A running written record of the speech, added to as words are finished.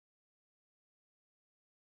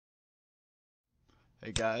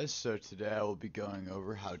Hey guys, so today I will be going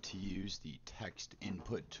over how to use the text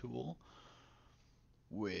input tool,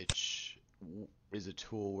 which is a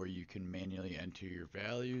tool where you can manually enter your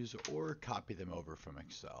values or copy them over from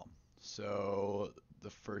Excel. So the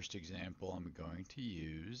first example I'm going to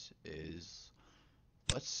use is,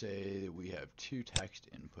 let's say that we have two text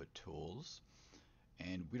input tools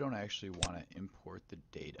and we don't actually want to import the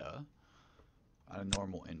data on a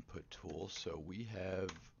normal input tool, so we have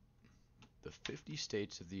the 50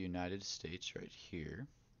 states of the United States right here,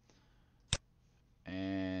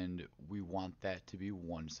 and we want that to be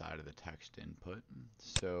one side of the text input.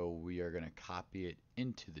 So we are going to copy it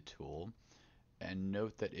into the tool. And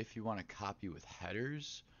note that if you want to copy with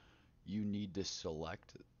headers, you need to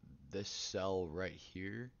select this cell right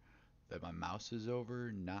here that my mouse is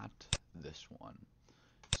over, not this one.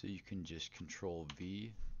 So you can just Control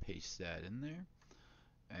V, paste that in there,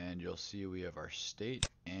 and you'll see we have our state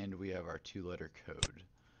and we have our two-letter code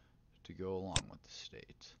to go along with the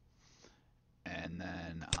state. And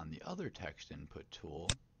then on the other text input tool,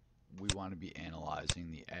 we want to be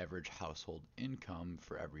analyzing the average household income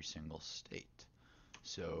for every single state.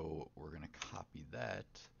 So we're going to copy that,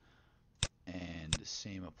 and the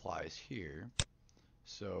same applies here.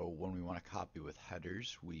 So when we want to copy with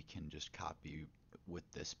headers, we can just copy with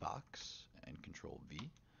this box and Control V.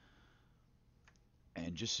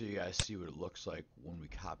 And just so you guys see what it looks like when we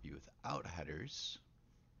copy without headers,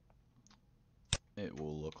 it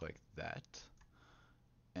will look like that.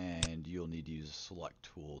 And you'll need to use a select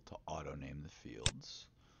tool to auto name the fields.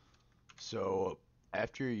 So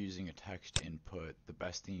after you're using a text input, the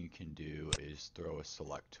best thing you can do is throw a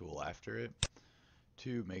select tool after it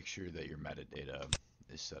to make sure that your metadata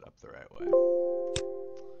is set up the right way.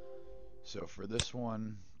 So for this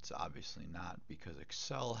one, it's obviously not, because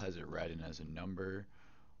Excel has it read in as a number,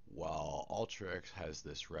 while Alteryx has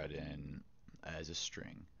this read in as a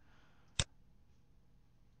string.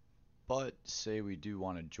 But say we do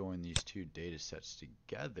want to join these two data sets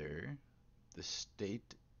together, the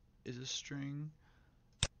state is a string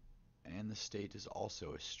and the state is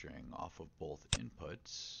also a string off of both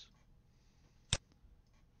inputs.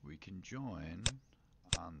 We can join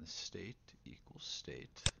on the state equals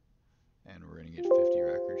state, and we're going to get 50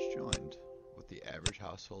 records joined with the average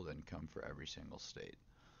household income for every single state.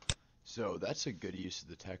 So that's a good use of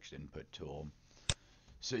the text input tool.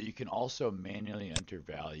 So you can also manually enter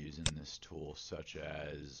values in this tool, such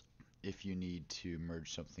as if you need to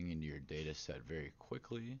merge something into your data set very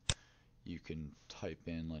quickly, you can type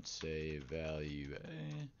in, let's say, value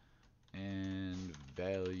A and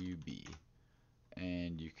value B,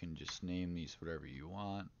 and you can just name these whatever you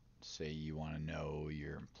want. Say you want to know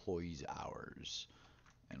your employees' hours,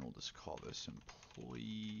 and we'll just call this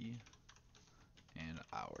employee and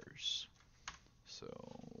hours. So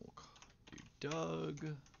we'll do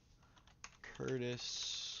Doug,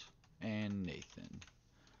 Curtis, and Nathan.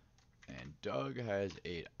 And Doug has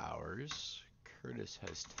 8 hours, Curtis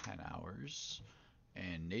has 10 hours,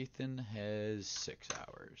 and Nathan has 6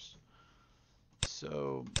 hours.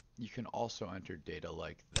 So you can also enter data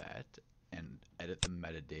like that and edit the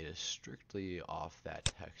metadata strictly off that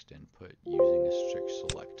text input using a strict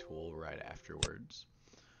select tool right afterwards.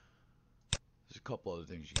 There's a couple other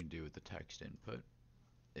things you can do with the text input.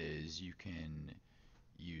 Is you can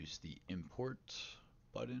use the import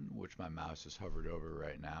button, which my mouse is hovered over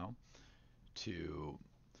right now, to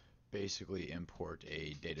basically import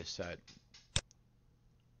a data set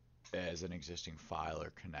as an existing file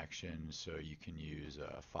or connection. So you can use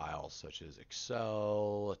a file such as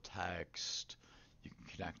Excel, text, you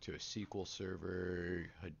can connect to a SQL server,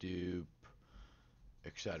 Hadoop,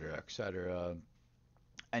 etc., etc.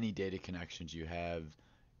 Any data connections you have,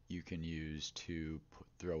 you can use to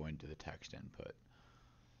throw into the text input.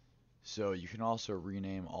 So you can also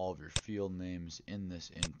rename all of your field names in this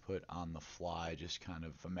input on the fly. Just kind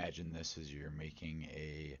of imagine this as you're making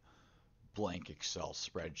a blank Excel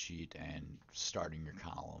spreadsheet and starting your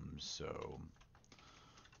columns. So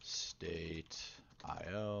state,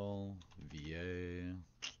 IL, VA,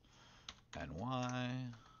 NY,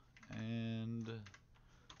 and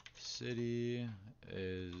city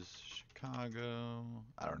is Chicago.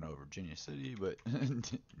 I don't know Virginia City, but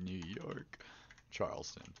New York,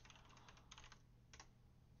 Charleston.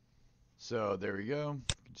 So there we go.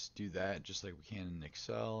 We can just do that just like we can in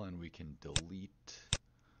Excel, and we can delete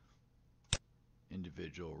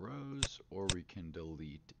individual rows, or we can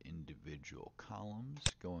delete individual columns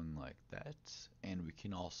going like that. And we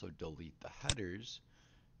can also delete the headers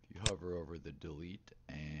if you hover over the delete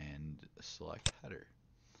and select header.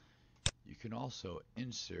 You can also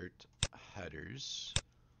insert headers,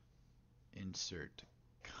 insert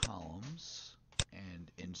columns,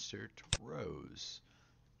 and insert rows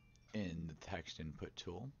in the text input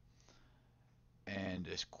tool. And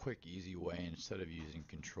a quick, easy way, instead of using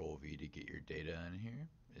Control V to get your data in here,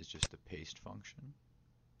 is just the paste function.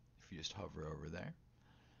 If you just hover over there.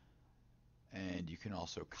 And you can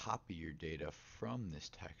also copy your data from this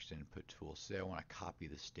text input tool. Say I want to copy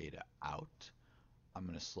this data out. I'm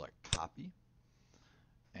going to select copy.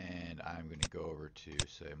 And I'm going to go over to,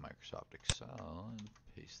 say, Microsoft Excel and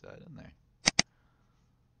paste that in there.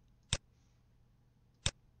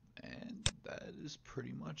 And that is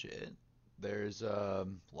pretty much it. There's a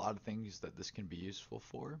lot of things that this can be useful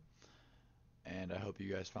for, and I hope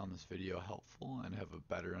you guys found this video helpful and have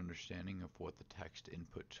a better understanding of what the text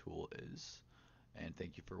input tool is. And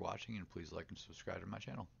thank you for watching, and please like and subscribe to my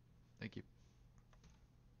channel. Thank you.